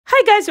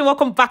Hi guys, and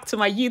welcome back to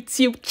my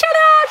YouTube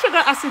channel. Sugar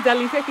Acid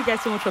Darling. Thank you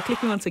guys so much for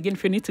clicking once again.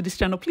 If you're new to this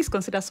channel, please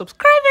consider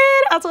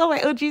subscribing. As all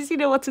my OGs, you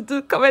know what to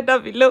do. Comment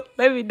down below.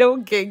 Let me know.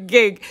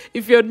 Gang.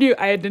 If you're new,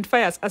 I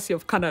identify as Asi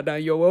of Canada.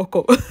 You're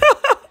welcome.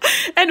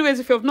 Anyways,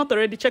 if you have not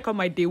already, check out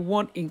my day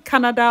one in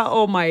Canada,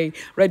 all my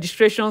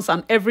registrations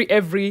and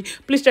every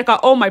please check out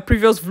all my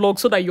previous vlogs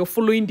so that you're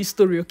following this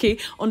story. Okay,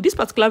 on this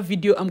particular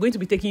video I'm going to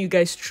be taking you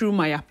guys through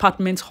my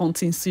apartment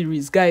hunting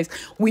series. Guys,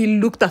 we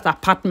looked at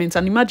apartments,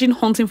 and imagine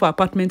hunting for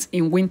apartments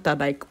in winter.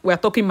 Like, we're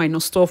talking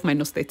 -12,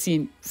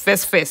 -13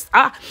 first.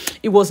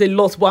 It was a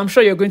lot, but I'm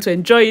sure you're going to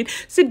enjoy it.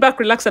 Sit back,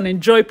 relax and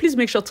enjoy. Please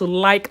make sure to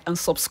like and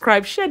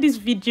subscribe, share this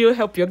video,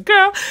 help your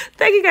girl.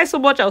 Thank you guys so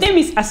much. My name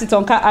is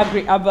Asitonka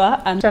Agri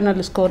Abba, and channel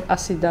is called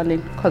Acid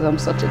Darling because I'm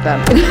such a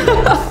darling.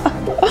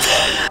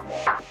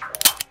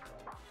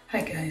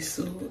 Hi guys,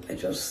 so I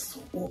just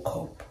woke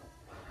up.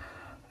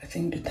 I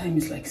think the time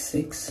is like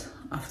 6.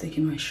 I've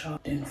taken my shower.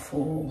 Then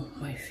for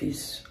my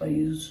face, I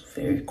use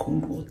very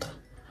cold water.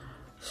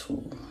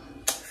 So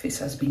face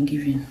has been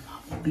given.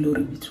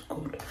 Glory be to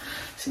God.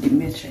 So the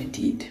match I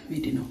did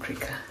made in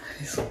Okrika.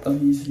 It's so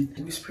amazing.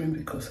 I'm whispering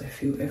because I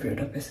feel every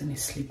other person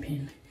is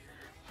sleeping,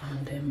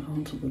 and I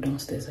want to go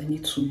downstairs. I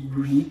need to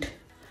read.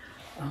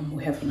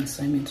 We have an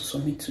assignment to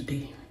submit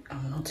today.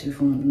 I've not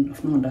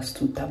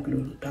understood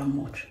Tableau that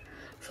much,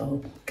 so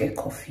I'll get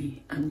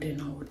coffee and then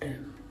I would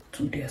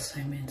do the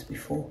assignment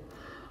before.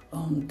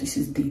 This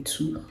is day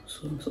 2,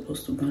 so I'm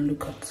supposed to go and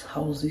look at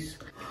houses.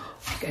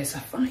 You guys are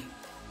fine.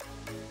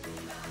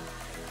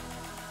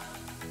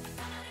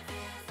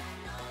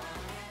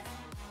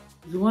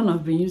 The one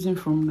I've been using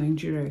from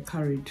Nigeria I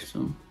carried,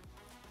 so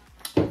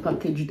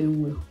package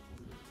them well.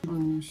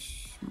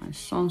 My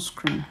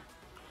sunscreen.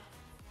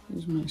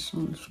 This is my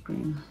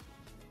sunscreen.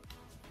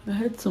 I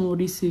heard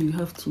somebody say you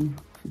have to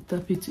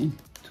tap it in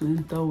to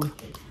enter well.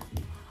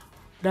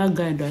 That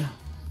guy there,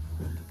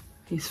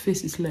 his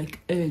face is like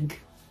egg.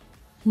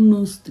 Who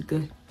knows the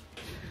guy?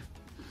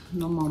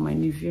 Normal, my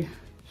Nivea.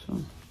 So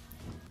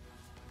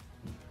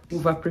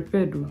over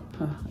prepared.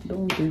 I don't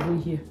want to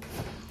even hear.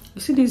 You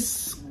see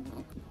this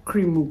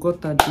cream we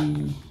got at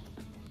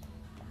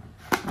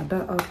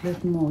that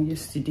outlet mall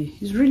yesterday?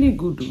 It's really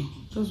good though.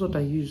 That's what I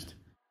used.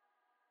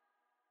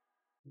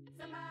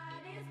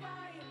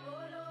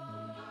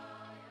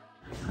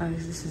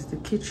 Guys, this is the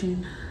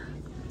kitchen.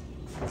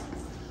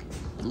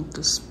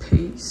 The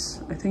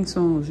space. I think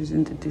someone was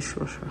using the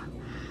dishwasher.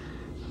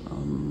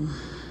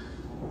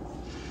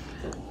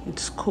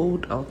 It's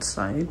cold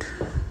outside,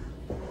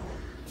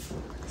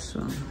 so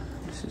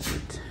this is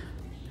it.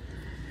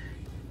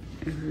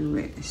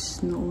 Everywhere is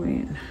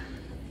snowing.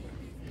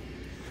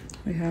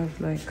 We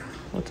have like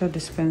water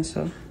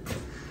dispenser,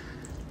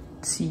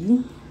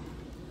 tea.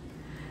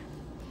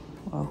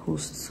 Our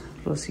host,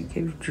 plus he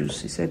gave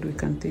juice. He said we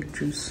can take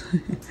juice.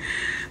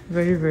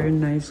 Very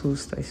nice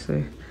host, I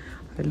swear.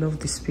 I love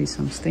the space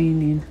I'm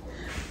staying in.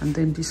 And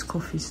then this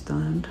coffee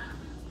stand.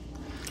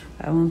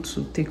 I want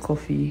to take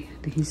coffee.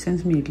 He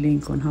sent me a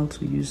link on how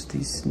to use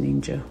this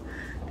Ninja.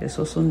 There's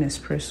also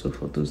Nespresso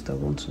for those that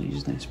want to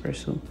use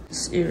Nespresso.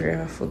 This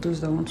area for those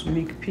that want to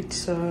make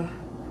pizza,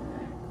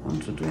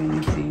 want to do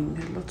anything.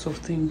 There are lots of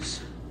things.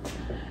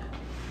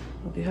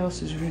 But the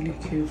house is really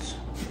cute.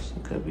 It's a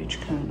garbage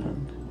can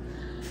and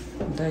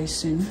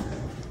Dyson.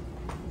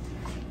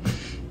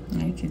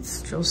 Like,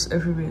 it's just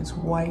everywhere. It's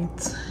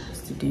white.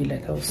 Yesterday,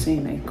 like I was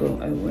saying,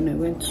 when I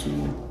went to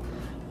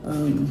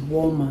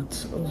Walmart,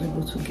 I was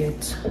able to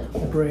get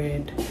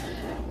bread.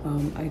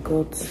 I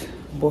got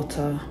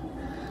butter.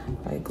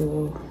 I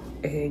got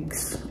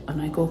eggs,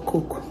 and I got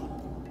Coke.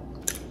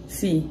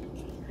 See,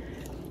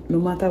 no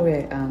matter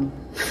where I am,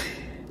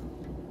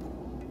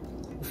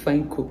 I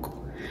find Coke.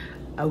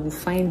 I will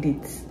find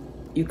it.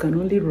 You can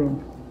only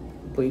run,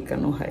 but you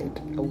cannot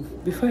hide.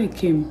 Before I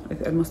came,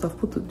 I must have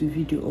put the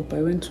video up.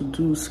 I went to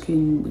do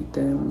skin with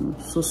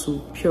So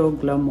Pure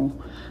Glamour,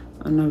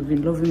 and I've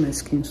been loving my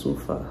skin so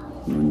far.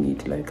 No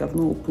need, like, I've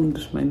not opened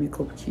my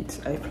makeup kit.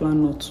 I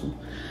plan not to,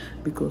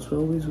 because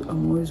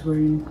I'm always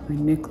wearing my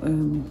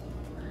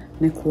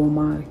neck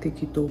warmer. I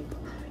take it up,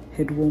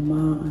 head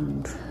warmer,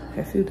 and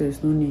I feel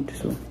there's no need.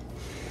 So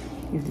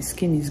if the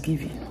skin is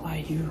giving, why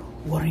are you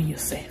worrying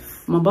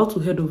yourself? I'm about to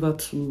head over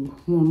to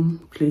one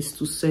place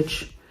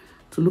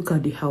to look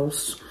at the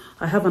house.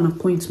 I have an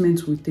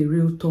appointment with a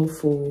realtor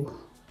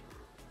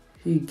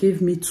he gave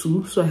me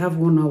 2, so I have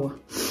 1 hour,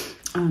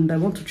 and I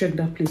want to check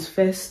that place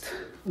first.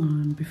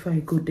 And before I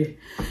go there,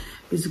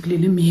 basically,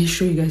 let me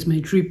show you guys my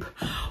drip.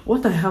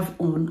 What I have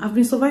on, I've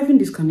been surviving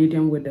this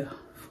Canadian weather,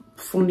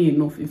 funny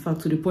enough, in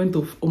fact, to the point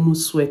of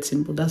almost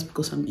sweating, but that's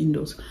because I'm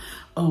indoors.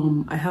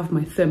 I have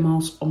my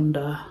thermals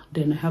under,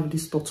 then I have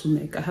this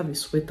turtleneck. I have a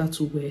sweater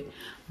to wear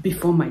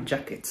before my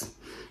jacket.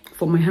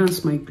 For my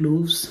hands, my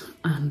gloves,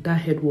 and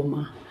that head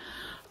warmer.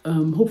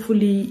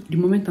 Hopefully, the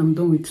moment I'm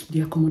done with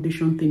the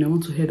accommodation thing, I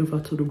want to head over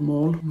to the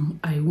mall.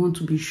 I want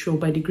to be sure,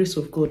 by the grace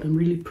of God, I'm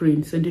really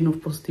praying, sending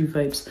off positive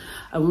vibes.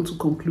 I want to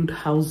conclude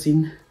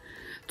housing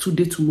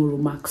today, tomorrow,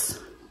 max.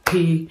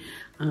 Pay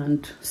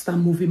and start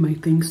moving my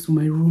things to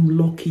my room,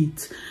 lock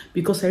it,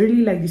 because I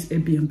really like this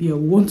Airbnb. I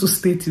want to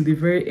stay till the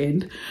very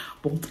end,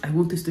 but I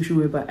want a station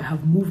whereby I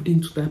have moved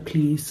into that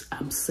place,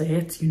 I'm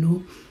set, you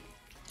know.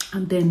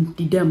 And then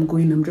the day I'm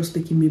going, I'm just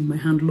taking maybe my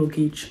hand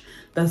luggage,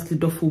 that's the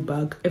duffel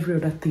bag, every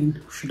other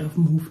thing should have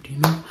moved, you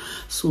know.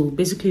 So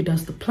basically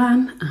that's the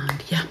plan,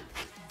 and yeah.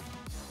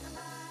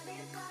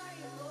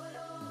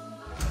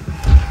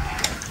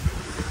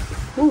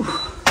 Ooh,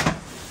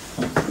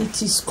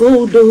 it is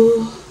cold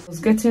though. It's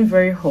getting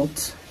very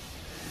hot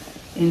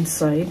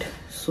inside,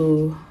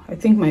 so I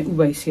think my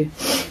Uber is here.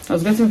 I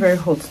was getting very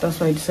hot, that's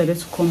why I decided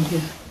to come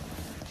here.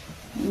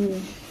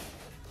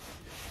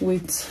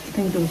 Wait, I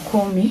think they'll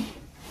call me.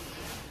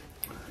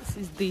 This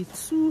is day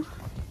 2.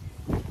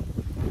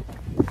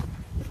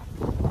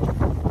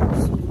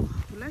 So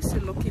will I say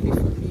luckily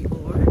for me,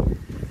 or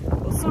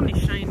the sun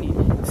is shining.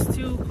 It's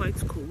still quite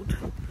cold,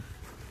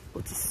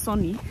 but it's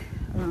sunny.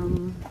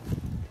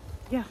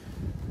 Yeah,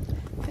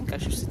 I think I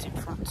should sit in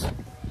front.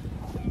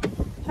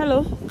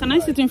 Hello, can I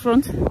sit in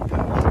front?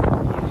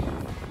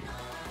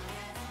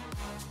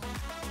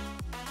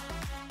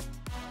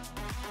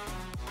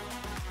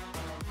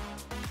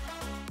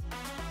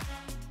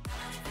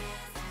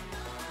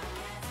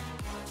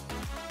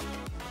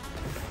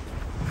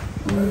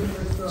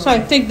 So I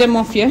take them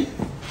off, yeah?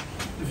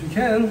 If you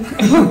can.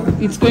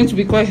 It's going to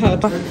be quite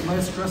hard.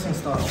 Nice dressing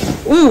style.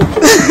 Ooh,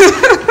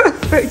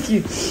 thank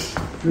you.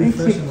 Good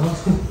fashion,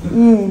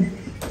 huh?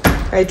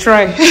 I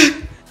try.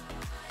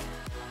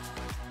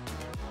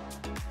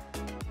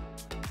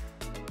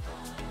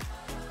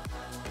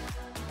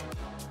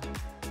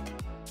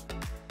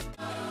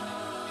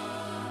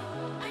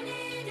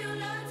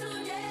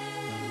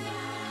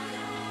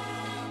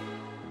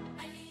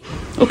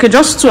 Okay,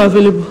 just 2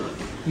 available.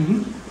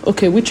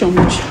 Okay, which one?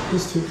 Which?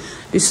 These 2.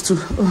 These 2.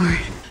 All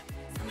right.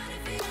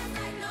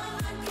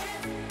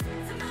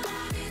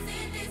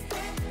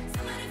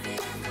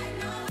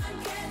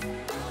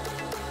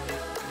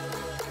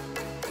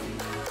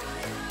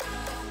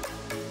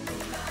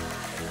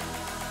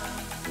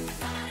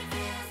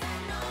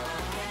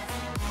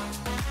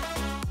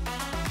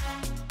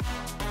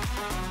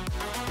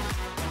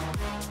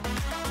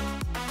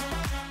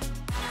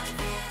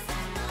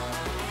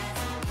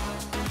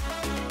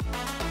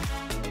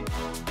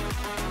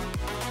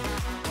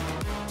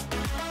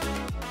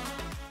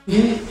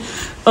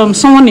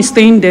 Someone is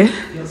staying there.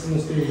 Yeah,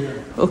 someone's staying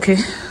here. Okay,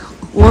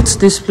 what's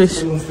this place?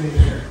 Someone's staying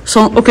here.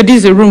 So okay, this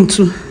is a room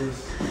too.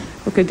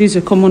 Yes. Okay, this is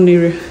a common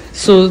area.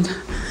 So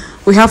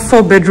we have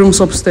 4 bedrooms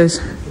upstairs.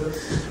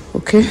 Yes.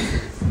 Okay.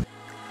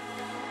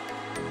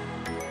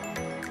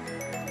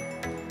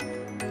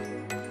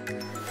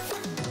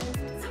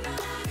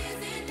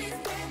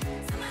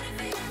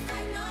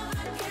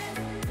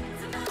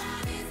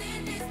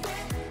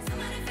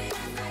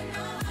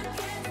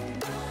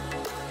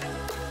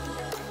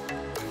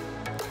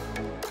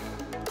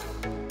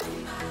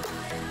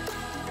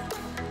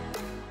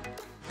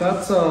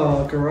 That's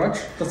a garage.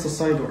 That's a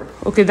side door.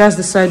 Okay, that's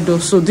the side door.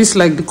 So this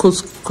like the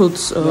coats. You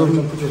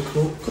can put your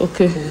coat.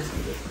 Okay.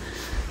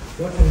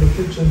 Yeah, and the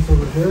kitchen's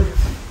over here.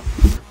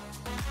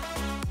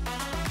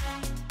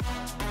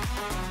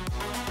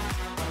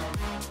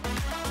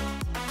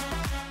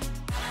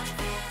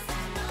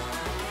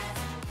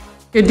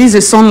 Okay, this is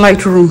a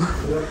sunlight room.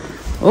 Yeah.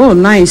 Oh,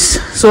 nice.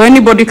 So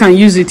anybody can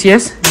use it,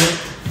 yes? Yeah.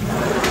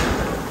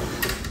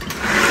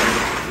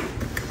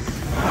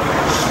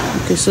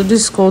 Okay, so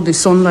this is called the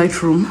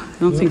sunlight room. I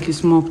don't think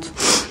it's mopped.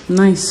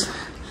 Nice.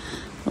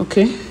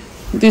 Okay,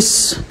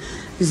 this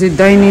is a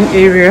dining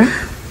area.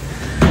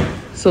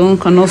 Someone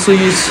can also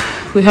use.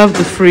 We have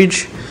the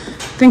fridge.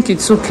 I think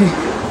it's okay.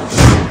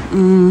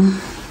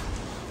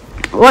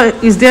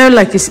 What is there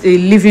like a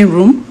living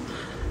room?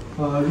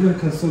 You can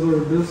consider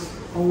this.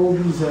 All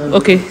these are.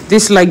 Okay,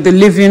 this like the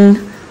living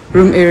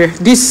room area.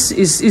 This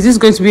is this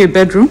going to be a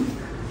bedroom?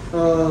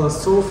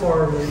 So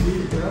far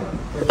maybe, yeah.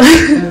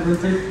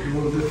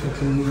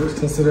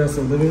 Consider as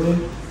a living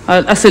room.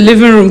 As a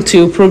living room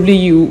till probably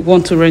you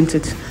want to rent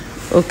it.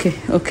 Okay,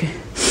 okay.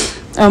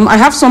 I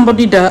have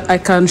somebody that I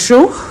can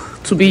show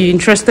to be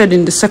interested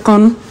in the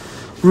second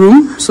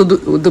room, so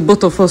the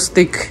both of us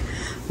take.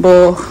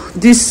 But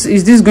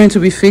is this going to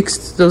be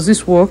fixed? Does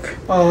this work?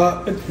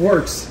 It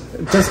works.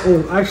 It just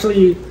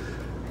actually,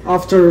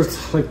 after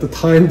like the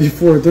time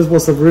before, this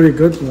was a really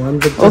good one.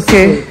 But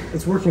okay,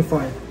 it's working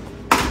fine.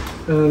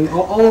 And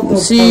all of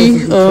those.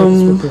 See,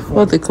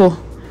 what they call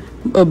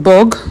a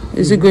bug?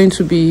 Is it going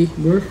to be?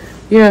 Where?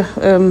 Yeah,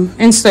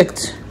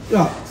 insect.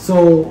 Yeah.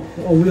 So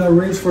we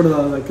arranged for the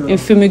like. In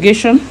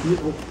fumigation.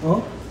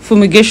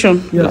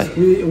 Fumigation. Yes, like.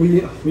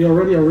 we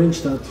already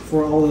arranged that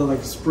for all the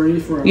like spray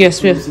for.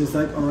 Yes, yes.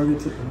 Insect already.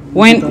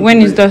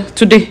 When is that?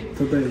 Today.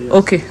 Today. Yes.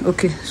 Okay,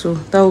 okay. So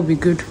that will be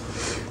good.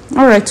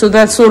 All right. So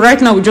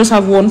right now we just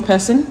have 1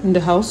 person in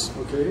the house.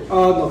 Okay.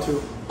 Not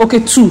 2. Okay,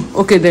 2.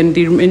 Okay, then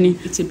the remaining.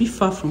 It's a bit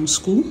far from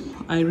school.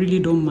 I really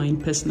don't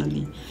mind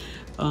personally,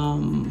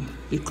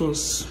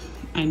 because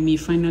I may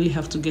finally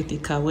have to get a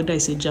car, whether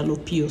it's a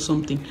jalopy or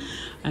something.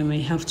 I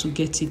may have to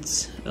get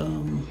it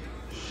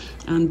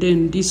And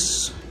then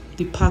this,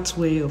 the part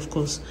where, of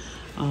course,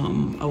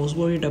 I was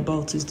worried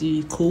about is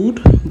the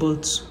cold,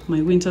 but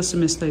my winter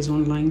semester is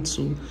online,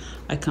 so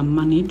I can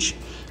manage.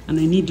 And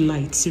I need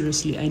light,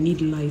 seriously, I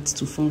need light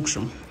to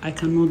function. I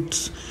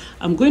cannot,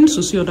 I'm going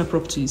to see other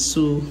properties,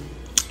 so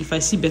if I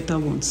see better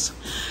ones,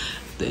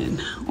 then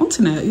one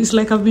thing, it's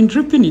like I've been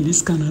dripping in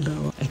this Canada.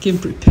 I came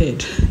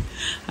prepared.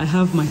 I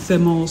have my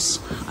thermals,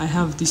 I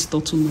have this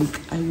turtleneck,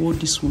 I wore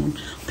this one,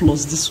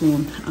 plus this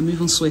one. I'm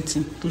even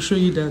sweating to show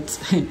you that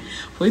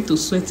for you to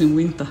sweat in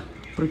winter,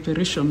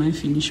 preparation and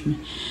finish me.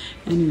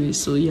 Anyway,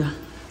 so yeah.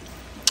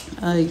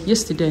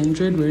 Yesterday I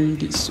enjoyed wearing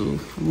this, so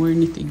I'm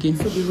wearing it again.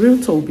 So the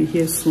realtor will be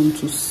here soon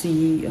to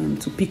see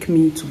and to pick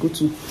me to go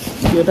to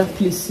the other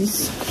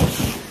places.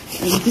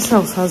 And this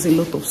house has a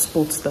lot of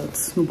spots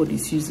that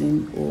nobody's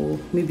using, or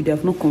maybe they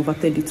have not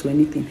converted it to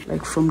anything.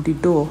 Like from the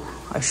door,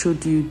 I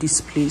showed you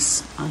this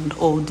place and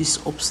all this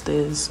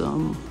upstairs.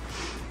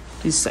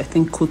 This, I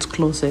think, coat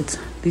closet.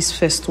 This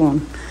first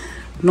one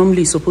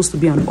normally is supposed to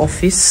be an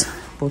office,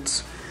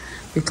 but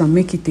they can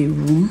make it a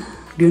room.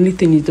 The only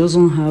thing, it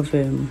doesn't have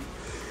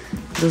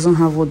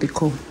what they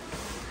call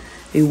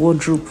a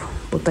wardrobe.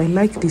 But I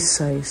like this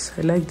size.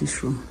 I like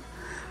this room.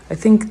 I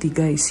think the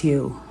guy is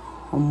here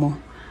or more.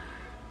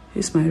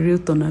 It's my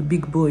realtor, a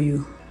big boy.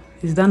 You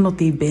is that not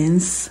a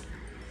Benz?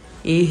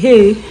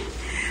 Hey,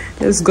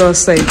 let's go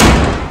outside.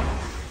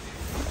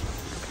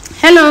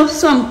 Hello,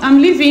 so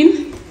I'm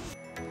leaving.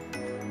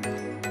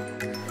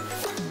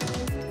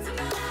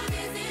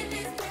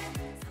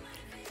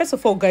 First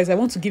of all, guys, I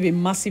want to give a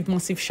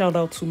massive shout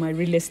out to my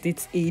real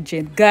estate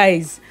agent.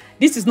 Guys,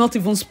 this is not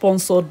even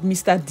sponsored.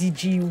 Mr.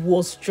 DG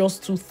was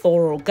just too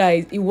thorough.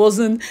 Guys, it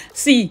wasn't.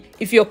 See,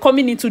 if you're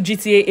coming into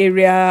GTA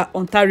area,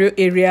 Ontario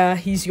area,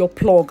 he's your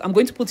plug. I'm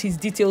going to put his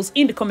details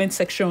in the comment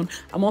section.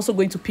 I'm also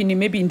going to pin him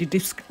maybe in the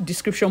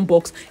description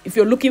box. If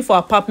you're looking for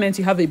apartment,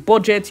 you have a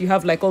budget, you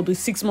have like all the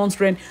 6 months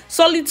rent,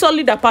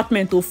 solid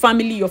apartment or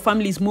family, your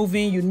family is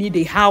moving, you need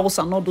a house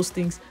and all those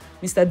things.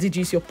 Mr. DG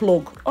is your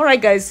plug. All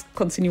right, guys,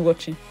 continue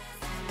watching.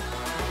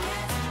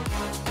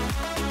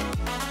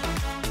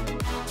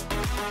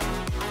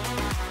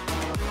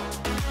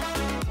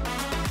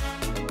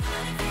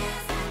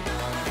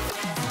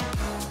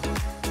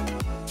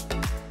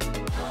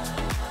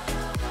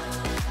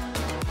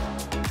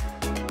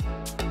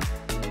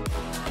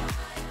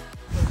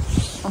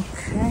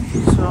 Okay,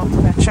 so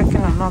we're checking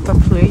another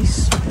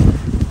place.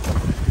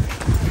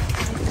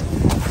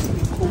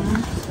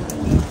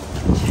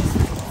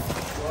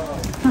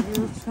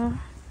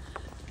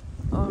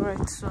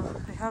 Alright, so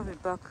they have a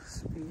back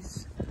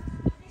space.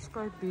 It's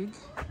quite big.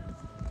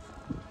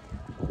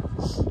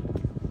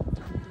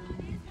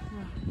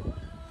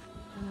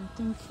 And I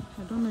think,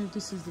 I don't know if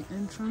this is the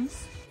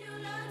entrance.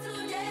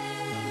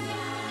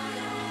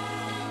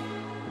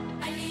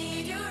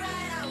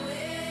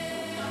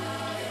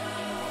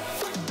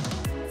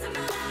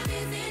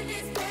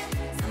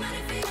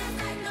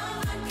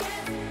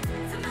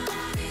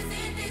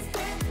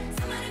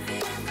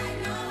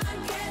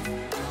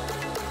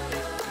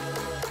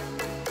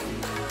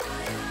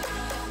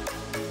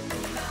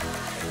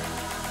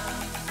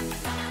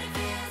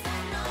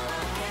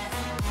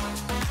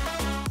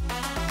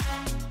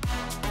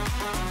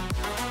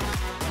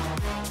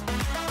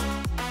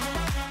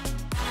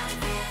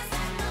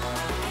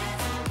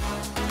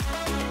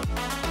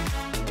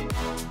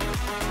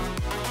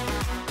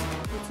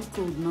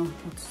 Cold now,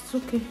 but it's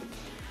okay.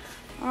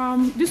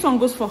 This one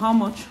goes for how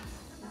much?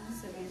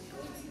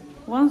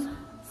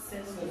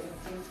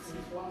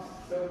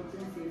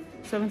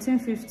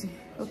 1750.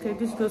 Okay,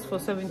 this goes for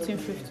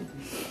 1750.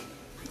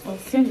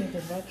 Okay.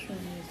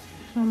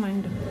 Don't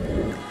mind.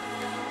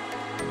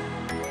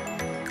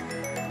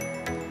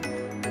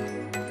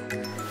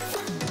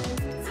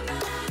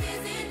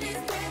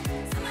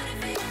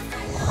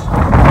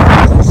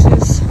 This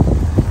is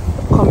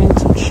coming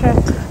to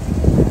check.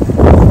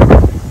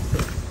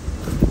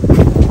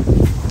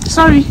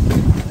 Sorry.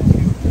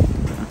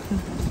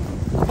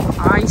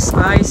 Okay.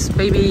 Ice,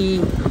 baby.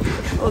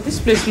 Oh, this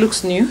place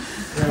looks new.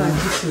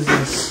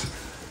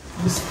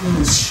 This thing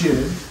is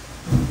shared.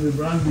 The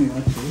brand new,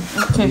 actually.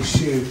 Okay. It's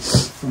shared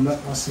from that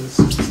asset.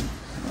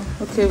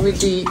 Okay, with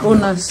the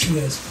owners.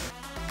 Yes.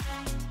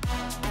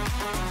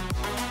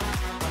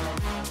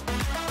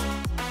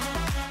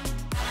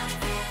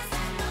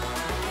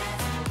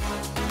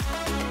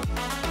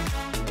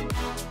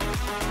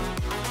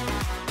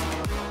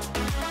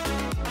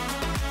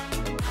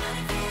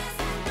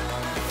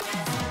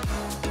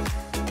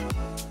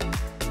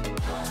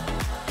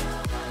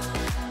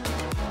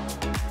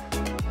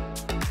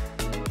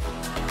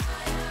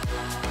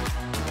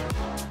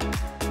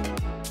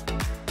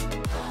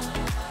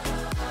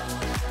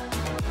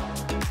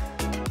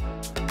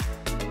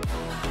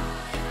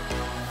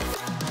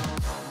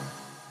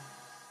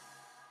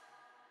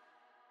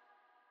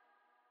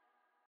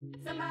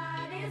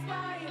 Somebody's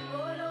crying,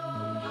 Bolo.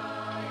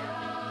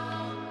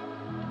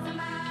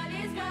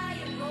 Somebody's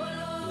crying,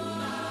 Bolo.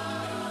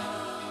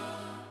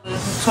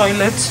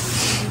 Toilet.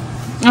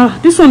 Ah,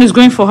 this one is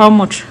going for how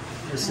much?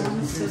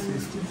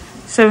 1750.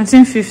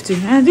 1750.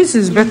 And this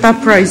is better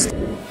priced.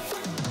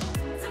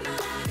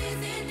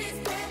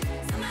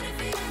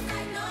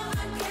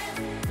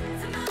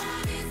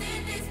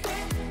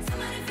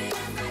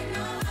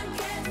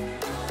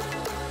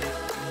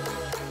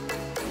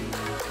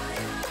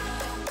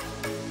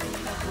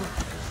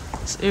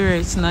 This area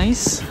is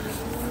nice.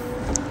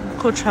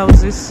 Coach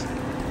houses.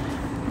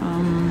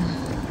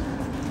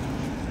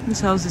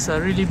 These houses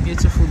are really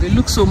beautiful. They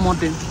look so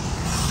modern.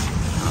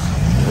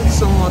 Look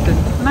so modern.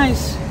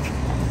 Nice.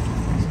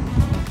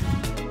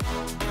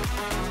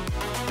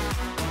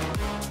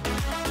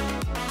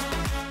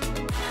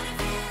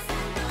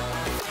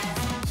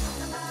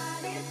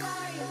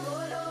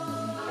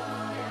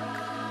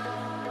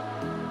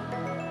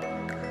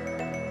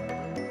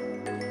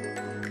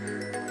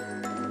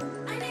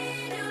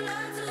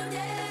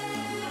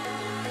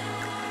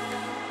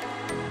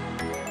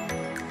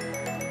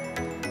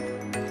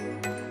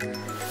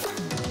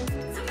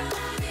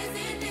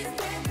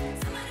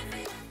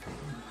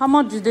 How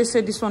much did they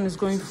say this one is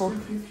going for?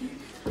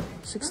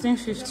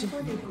 1650.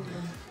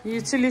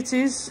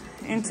 Utilities,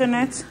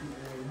 internet.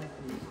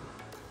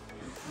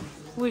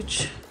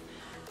 Which,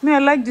 I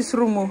like this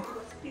room. Oh.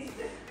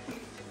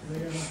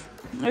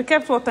 I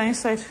kept water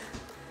inside.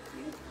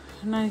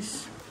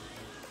 Nice.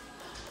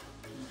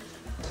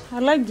 I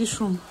like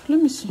this room.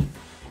 Let me see.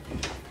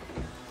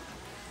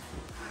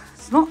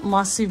 It's not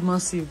massive,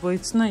 but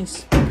it's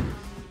nice.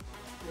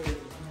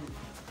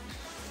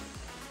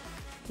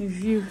 The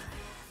view.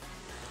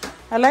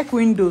 I like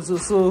windows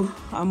also.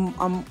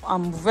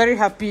 I'm very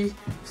happy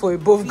for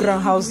above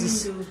ground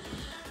houses.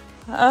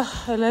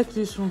 I like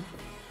this one.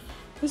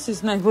 This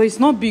is nice, but it's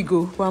not big,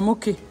 oh, but I'm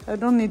okay. I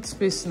don't need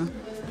space now.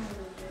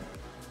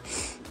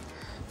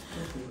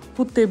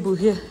 Put table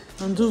here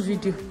and do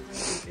video.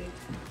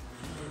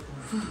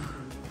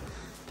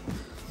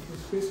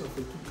 Space of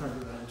a two-car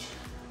garage.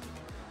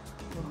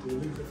 The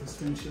lift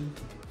extension.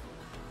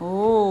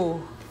 Oh,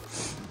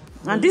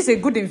 and this is a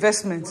good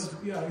investment.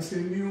 Yeah, it's a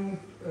new.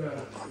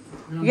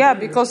 Yeah,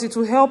 because it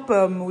will help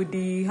with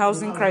the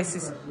housing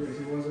crisis. Yes,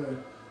 it was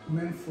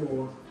meant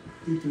for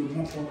it to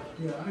mop up.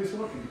 Yeah, and it's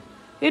working.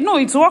 No,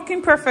 it's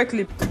working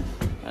perfectly.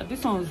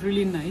 This one was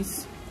really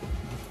nice.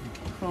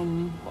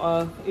 From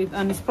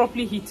and it's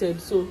properly heated.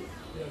 So,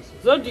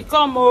 Zodi,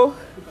 come on.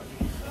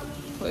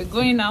 We're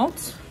going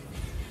out.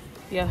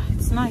 Yeah,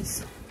 it's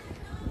nice.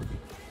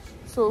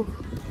 So,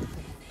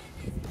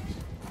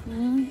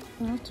 you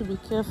have to be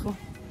careful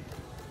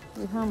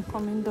with him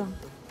coming down.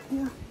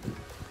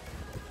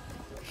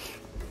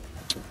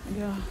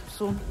 Yeah,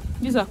 so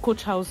these are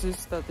coach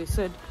houses that they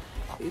said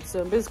it's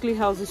basically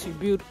houses you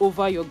build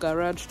over your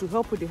garage to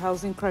help with the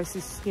housing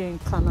crisis here in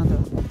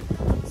Canada.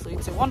 So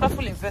it's a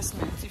wonderful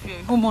investment if you're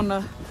a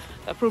homeowner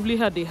that probably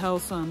had a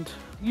house and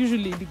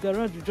usually the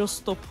garage will just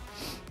stop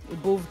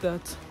above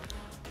that,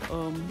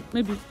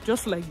 maybe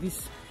just like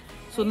this.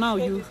 So now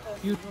you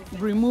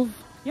remove,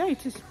 yeah,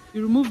 it is,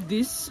 you remove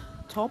this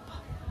top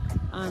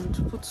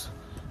and put,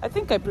 I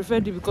think I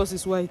preferred it because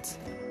it's white.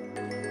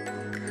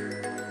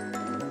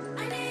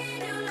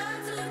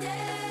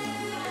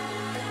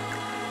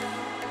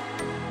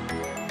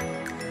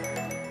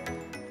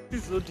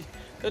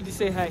 Zodi,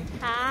 say hi.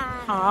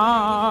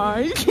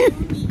 Hi.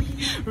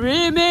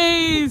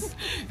 Remis.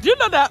 Do you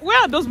know that?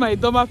 Where are those my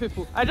Doma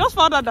people? I just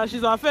found out that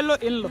she's our fellow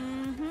in-law.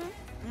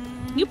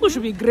 People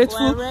should be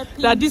grateful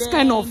that this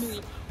kind of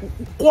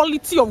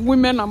quality of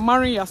women are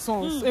marrying your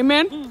sons.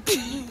 Amen.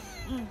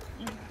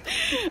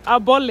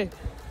 Abole.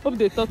 Hope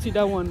they taught you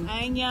that one.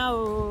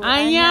 Anyao.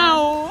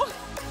 Anyao.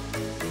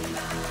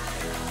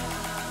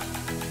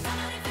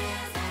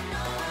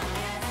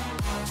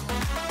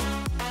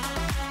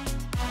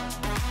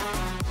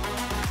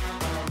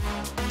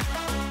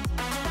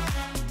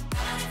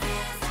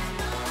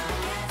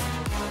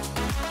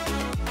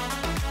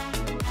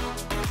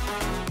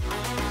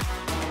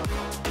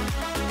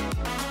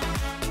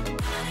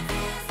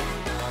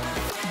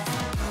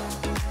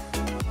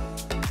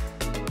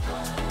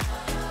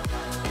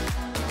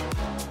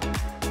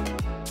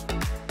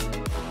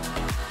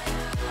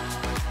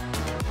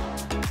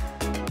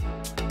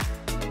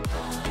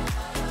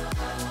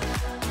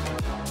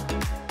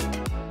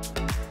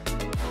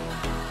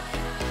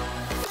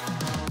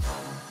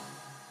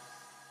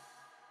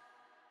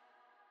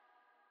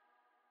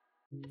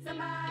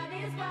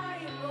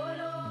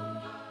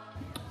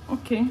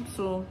 Okay,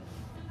 so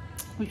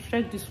we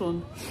checked this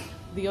one.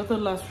 The other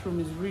last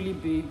room is really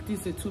big. This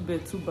is a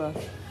 2-bed,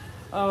 2-bath.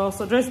 I'll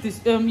suggest this.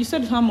 You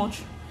said how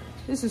much?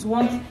 This is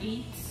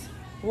 1.8.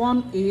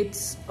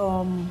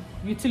 1.8.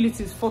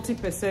 Utilities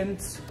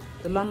 40%.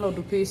 The landlord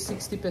will pay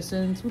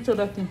 60%. Which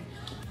other thing?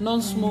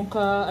 Non-smoker.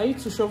 Are you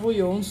to shovel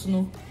your own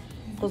snow?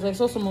 Because I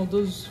saw some of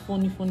those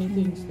funny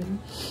things there.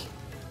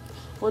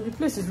 But the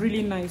place is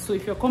really nice. So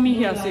if you're coming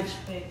here, say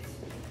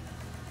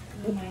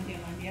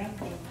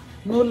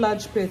no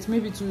large pets,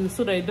 maybe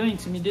so that you don't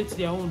intimidate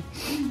their own.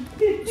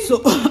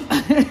 So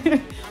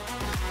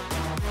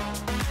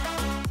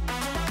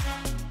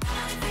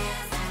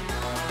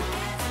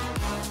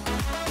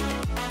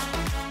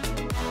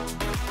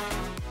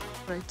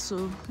right,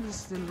 so this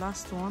is the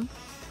last one.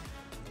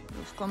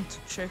 We've come to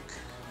check.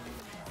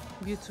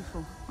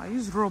 Beautiful. I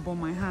use rub on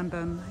my hand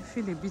and I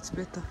feel a bit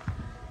better.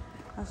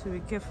 Have to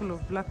be careful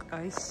of black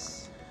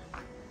ice.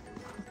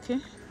 Okay.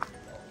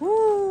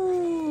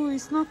 Ooh,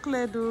 it's not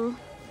clear though.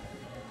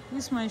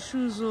 This is my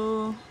shoes.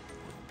 Oh,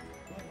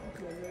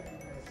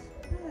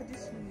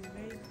 this one is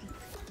very deep.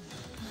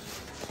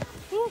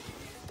 Ooh.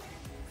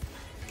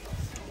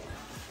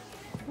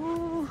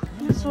 Ooh,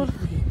 this one.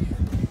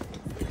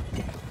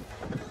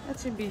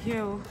 Let it be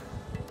here.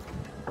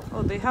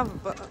 Oh, they have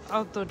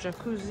outdoor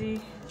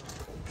jacuzzi.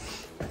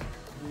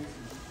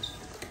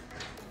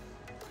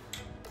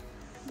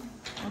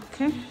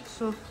 Okay,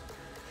 so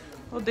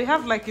they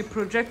have like a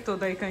projector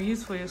that you can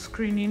use for your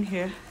screening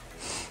here.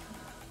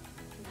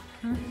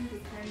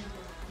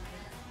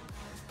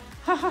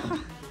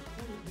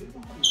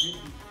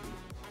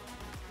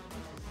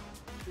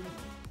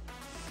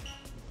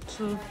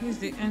 So here's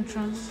the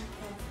entrance.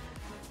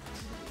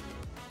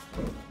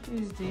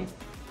 Here's the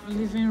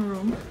living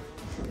room.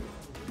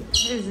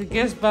 Here's the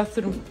guest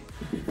bathroom.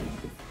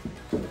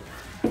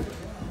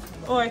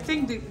 Oh, I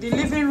think the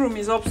living room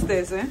is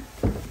upstairs, eh?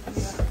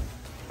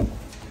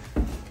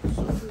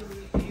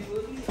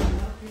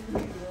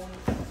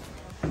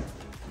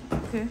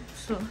 Okay,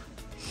 so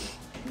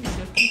here's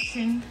your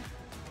kitchen.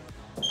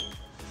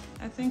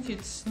 I think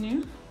it's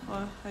new,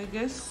 or I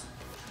guess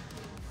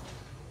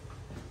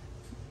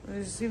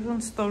there's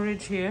even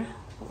storage here,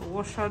 a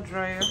washer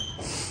dryer.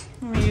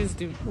 Let me use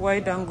the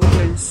wide angle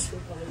lens,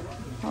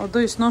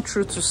 although it's not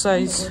true to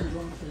size.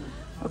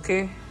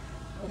 Okay,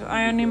 your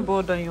ironing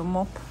board and your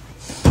mop.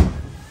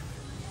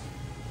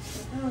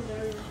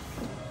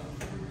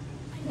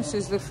 This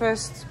is the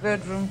first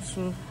bedroom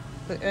to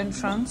the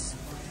entrance.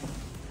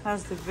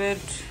 Has the bed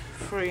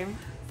frame.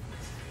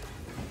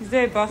 Is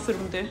there a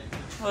bathroom there?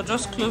 Or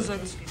just close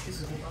it?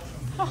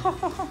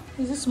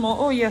 Is it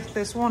small? Oh yes,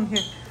 there's one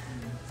here.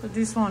 So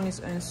this one is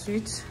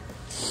ensuite.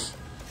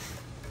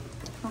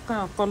 What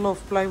kind of color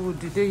of plywood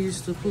did they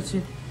use to put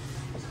in?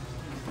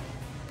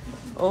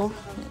 Oh,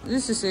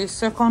 this is a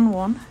second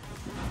one.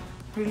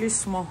 Really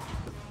small.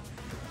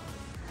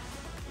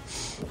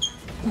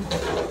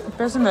 The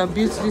person that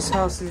built this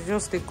house is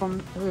just a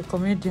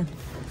comedian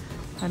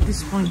at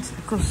this point,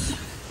 because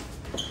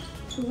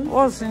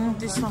what's in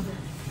this one?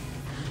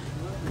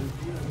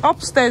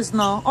 Upstairs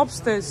now,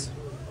 upstairs.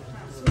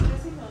 So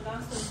basically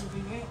downstairs will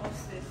be going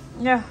upstairs.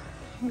 Yeah,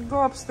 you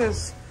go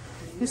upstairs.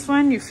 It's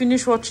when you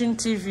finish watching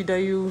TV that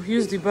you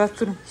use the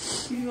bathroom.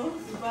 You go to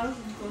the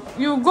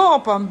bathroom. You go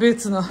up and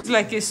bathe now. It's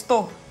like a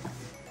store.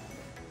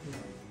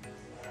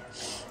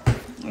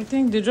 I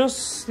think they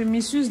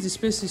misuse the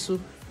spaces, so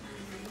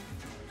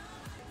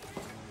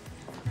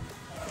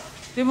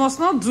they must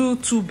not do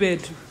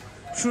 2-bed,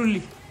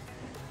 truly.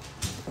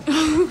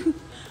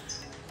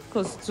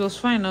 Because it was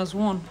fine as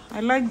one. I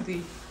like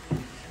the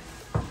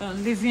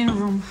living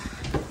room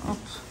up.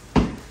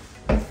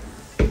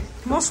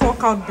 Most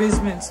workout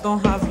basements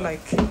don't have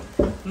like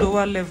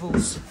lower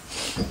levels.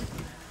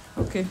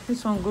 Okay,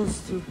 this one goes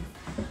to.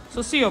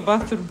 So see your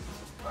bathroom.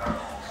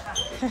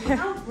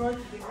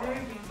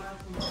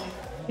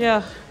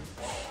 Yeah.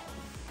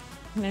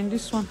 And then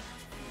this one.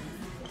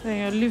 Then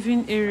your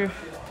living area.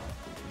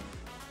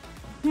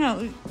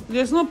 Yeah,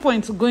 there's no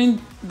point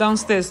going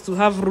downstairs to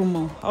have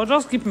room. I'll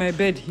just keep my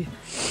bed here.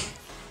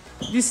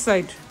 This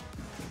side,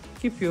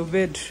 keep your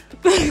bed.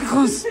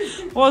 Because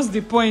what's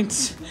the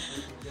point?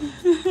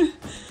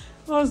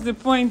 What's the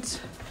point?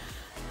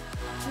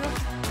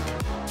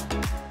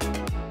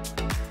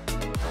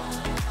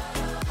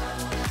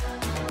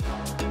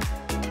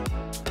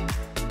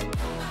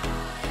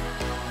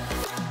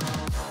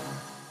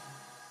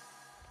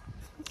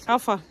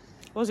 Alpha,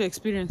 what's your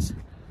experience?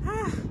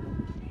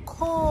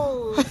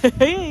 Cold.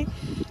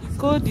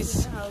 Cold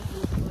is,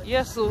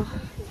 yeah, so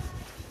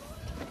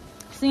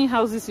seeing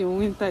houses in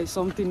winter is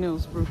something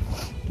else, bro.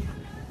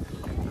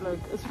 Like,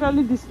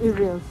 especially these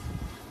areas,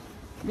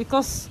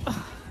 because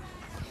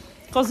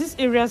these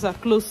areas are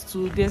close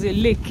to, there's a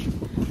lake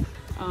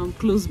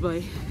close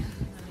by.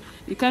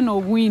 The kind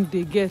of wind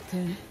they get,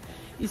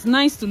 it's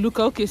nice to look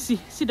at. Okay, see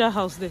that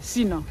house there,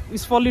 see now,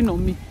 it's falling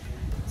on me.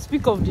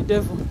 Speak of the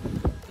devil,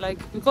 like,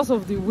 because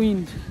of the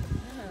wind.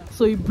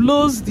 So it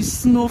blows the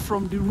snow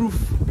from the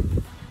roof.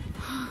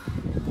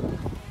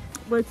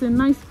 But it's a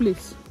nice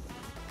place.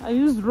 I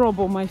used rub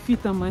on my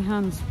feet and my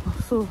hands,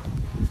 so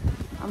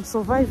I'm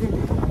surviving.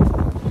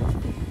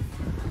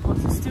 But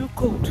it's still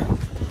cold.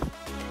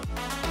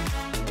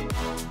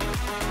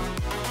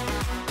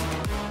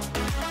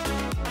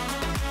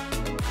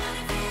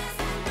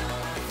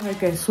 Alright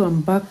guys, so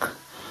I'm back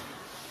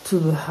to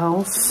the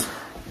house.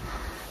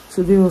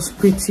 Today was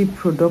pretty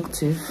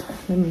productive.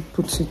 Let me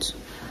put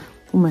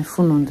my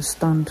phone on the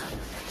stand.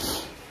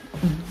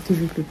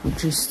 Give you people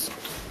gist.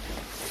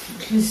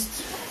 At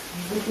least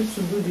I was able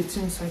to do the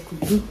things I could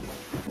do.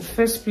 The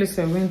first place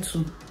I went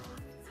to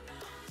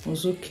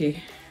was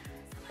okay.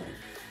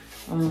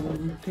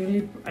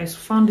 I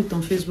found it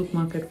on Facebook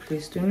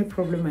Marketplace. The only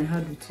problem I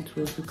had with it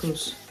was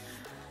because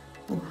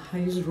I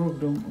used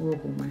rub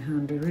on my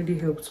hand. It really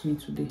helped me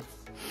today.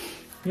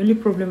 The only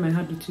problem I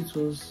had with it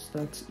was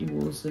that the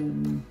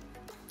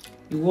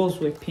walls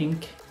were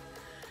pink,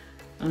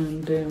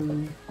 and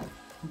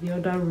the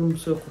other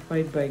rooms were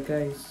occupied by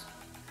guys.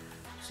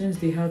 Since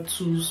they had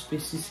 2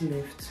 spaces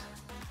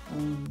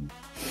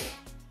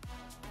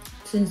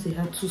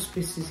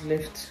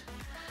left,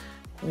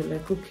 we're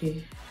like,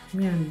 okay,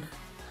 me and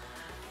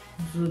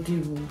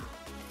Zodi will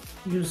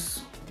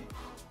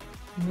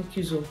make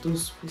use of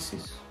those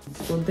spaces.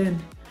 But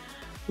then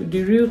with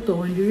the realtor,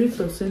 when the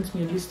realtor sent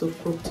me a list of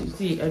properties,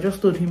 see, I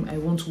just told him I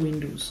want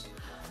windows.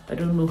 I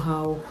don't know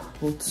how,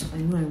 but I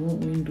know I want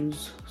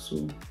windows.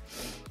 So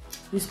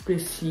this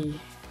place he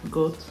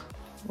got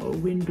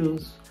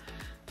windows,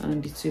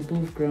 and it's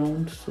above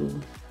ground. So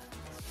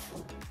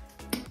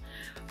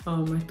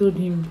I told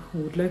him I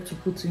would like to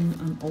put in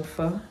an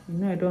offer. You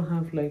know, I don't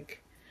have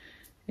like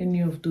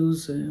any of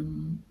those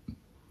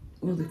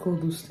what they call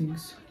those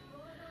things,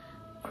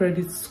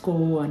 credit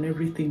score and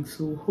everything.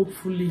 So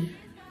hopefully,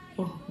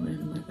 oh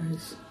man, my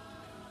eyes,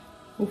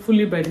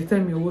 hopefully by the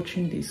time you're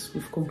watching this,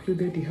 we've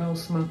concluded the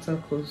house matter,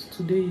 because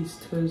today is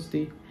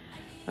Thursday.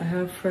 I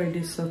have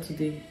Friday,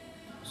 Saturday,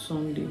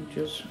 Sunday.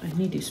 Just I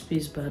need a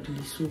space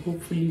badly, so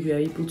hopefully we are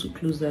able to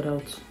close that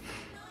out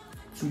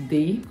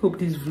today. Hope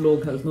this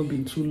vlog has not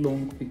been too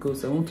long,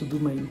 because I want to do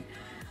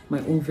my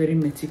own very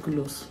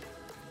meticulous.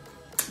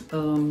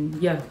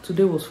 Yeah,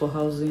 today was for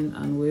housing,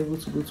 and we're able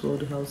to go to all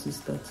the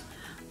houses that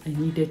I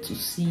needed to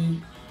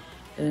see.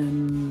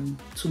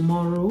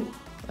 Tomorrow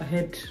I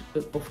had,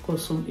 of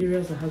course, some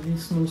areas are having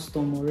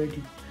snowstorm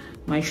already.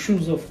 My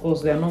shoes, of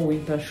course, they are not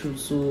winter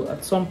shoes, so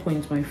at some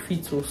point my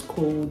feet was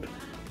cold.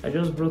 I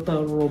just brought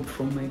out robe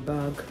from my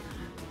bag,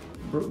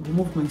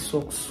 removed my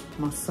socks,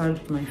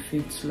 massaged my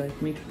feet,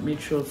 like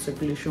made sure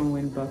circulation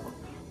went back,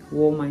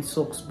 wore my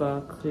socks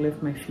back,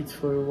 left my feet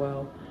for a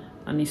while,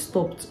 and it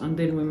stopped. And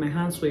then when my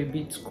hands were a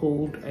bit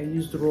cold, I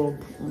used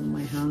robe on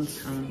my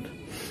hands, and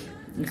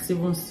it's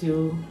even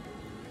still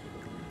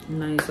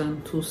nice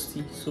and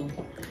toasty. So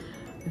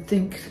I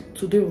think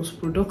today was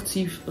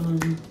productive.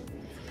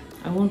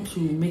 I want to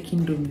make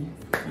indomie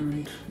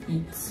and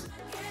eat.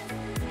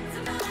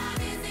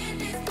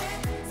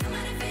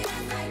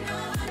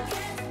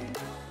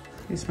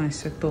 This is my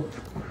setup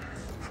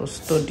for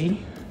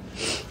study.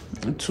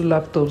 2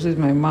 laptops. This is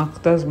my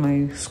Mac, that's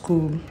my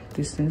school.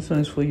 This one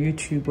is for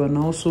YouTube, and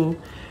also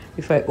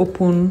if I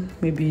open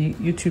maybe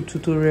YouTube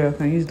tutorial, I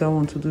can use that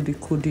one to do the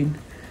coding.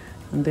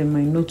 And then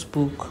my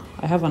notebook,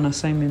 I have an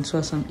assignment, so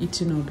as I'm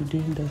eating I'll be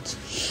doing that.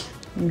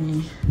 Let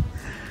me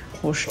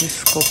wash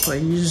this cup I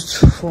used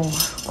for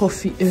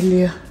coffee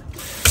earlier.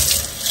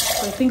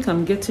 So I think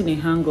I'm getting a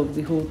hang of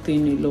the whole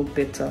thing a lot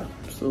better.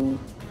 So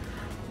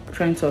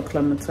trying to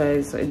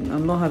acclimatize.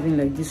 I'm not having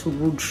like this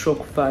road shock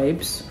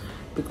vibes,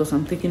 because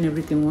I'm taking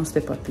everything one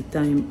step at a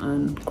time.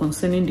 And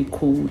concerning the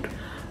cold,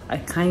 I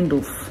kind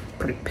of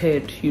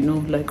prepared, you know,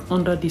 like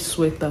under this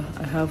sweater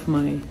I have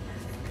my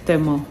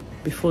thermal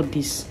before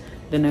this,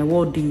 then I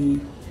wore the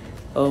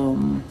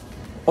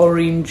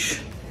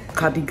orange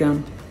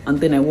cardigan, and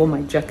then I wore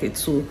my jacket.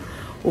 So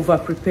over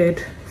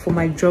prepared. For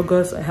my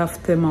joggers, I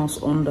have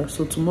thermals under,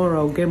 so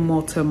tomorrow I'll get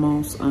more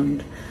thermals,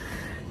 and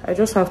I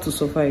just have to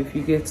survive.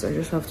 You get, I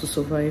just have to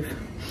survive.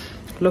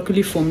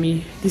 Luckily for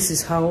me, this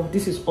is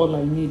all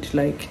I need,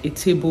 like a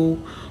table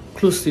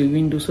close to a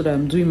window, so that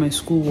I'm doing my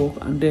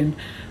schoolwork. And then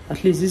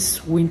at least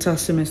this winter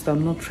semester,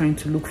 I'm not trying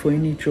to look for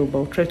any job.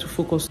 I'll try to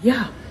focus.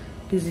 Yeah,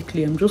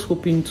 basically I'm just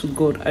hoping to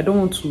God. I don't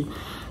want to,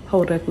 how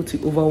would I put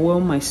it,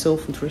 overwhelm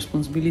myself with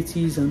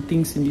responsibilities and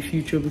things in the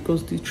future,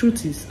 because the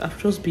truth is I've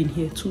just been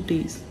here 2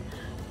 days.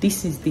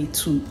 This is day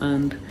 2,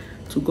 and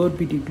to God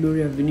be the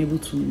glory, I've been able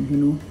to, you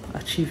know,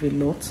 achieve a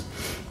lot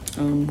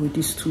with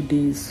these 2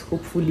 days.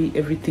 Hopefully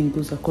everything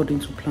goes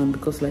according to plan,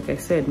 because like I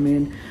said,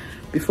 man,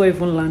 before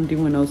even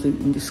landing, when I was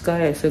in the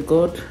sky, I said,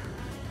 God,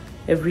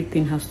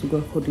 everything has to go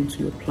according to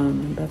your plan,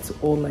 and that's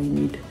all I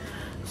need.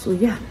 So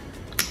yeah,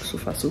 so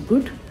far so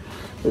good.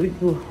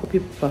 Hope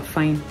people are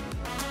fine.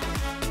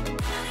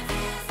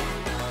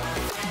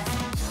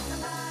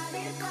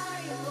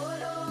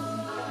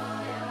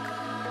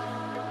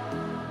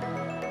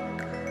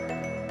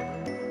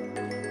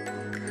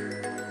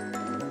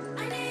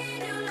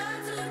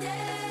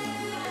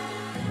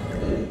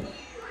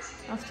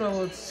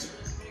 Afterwards,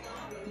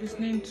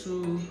 listening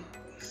to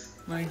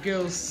my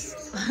girls,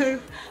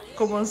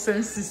 common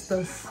sense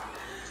sisters.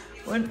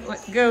 When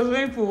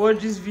people watch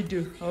this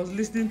video, I was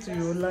listening to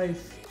your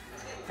life.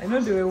 I know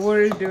they were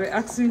worried. They were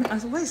asking,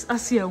 "Why is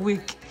Asi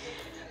awake?"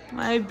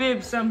 My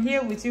babes, I'm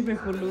here with you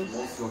people.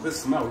 So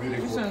this smell really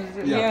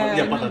good.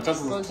 Yeah, but the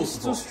chances it's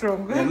too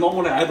strong. Yeah,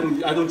 normally I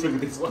don't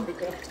drink this one.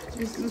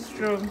 It's too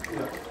strong.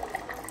 Yeah.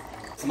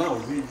 Smell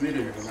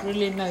really nice.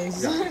 Really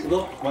nice. Yeah. You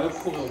know, when I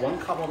put 1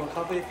 cup of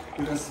coffee,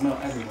 you can smell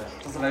everywhere.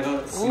 Just like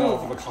a smell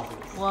of the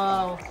coffee.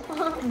 Wow.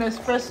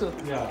 Nespresso.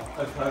 Yeah,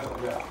 espresso,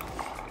 yeah.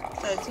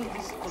 So I took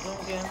this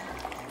Colombian.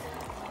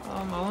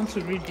 I want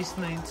to read this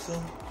night, so.